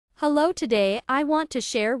Hello, today I want to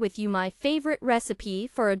share with you my favorite recipe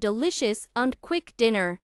for a delicious and quick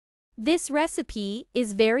dinner. This recipe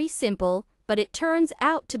is very simple, but it turns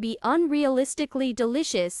out to be unrealistically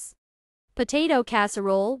delicious. Potato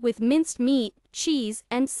casserole with minced meat, cheese,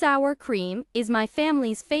 and sour cream is my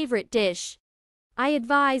family's favorite dish. I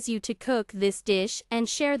advise you to cook this dish and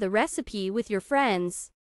share the recipe with your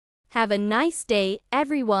friends. Have a nice day,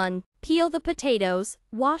 everyone. Peel the potatoes,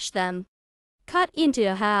 wash them. Cut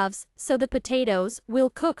into halves so the potatoes will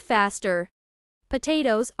cook faster.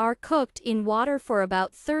 Potatoes are cooked in water for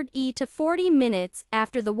about 30 to 40 minutes.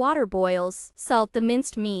 After the water boils, salt the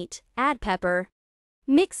minced meat, add pepper.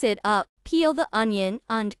 Mix it up, peel the onion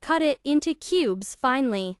and cut it into cubes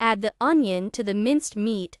finely. Add the onion to the minced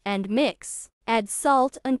meat and mix. Add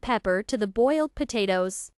salt and pepper to the boiled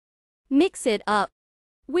potatoes. Mix it up.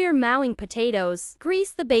 We're mowing potatoes.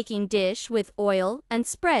 Grease the baking dish with oil and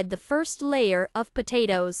spread the first layer of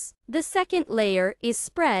potatoes. The second layer is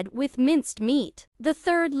spread with minced meat. The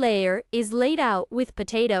third layer is laid out with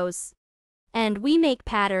potatoes. And we make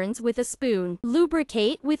patterns with a spoon.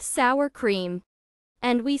 Lubricate with sour cream.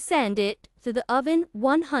 And we send it to the oven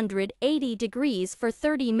 180 degrees for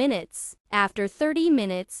 30 minutes. After 30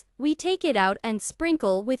 minutes, we take it out and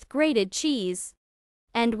sprinkle with grated cheese.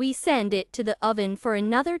 And we send it to the oven for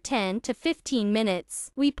another 10 to 15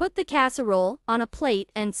 minutes. We put the casserole on a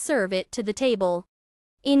plate and serve it to the table.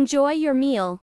 Enjoy your meal.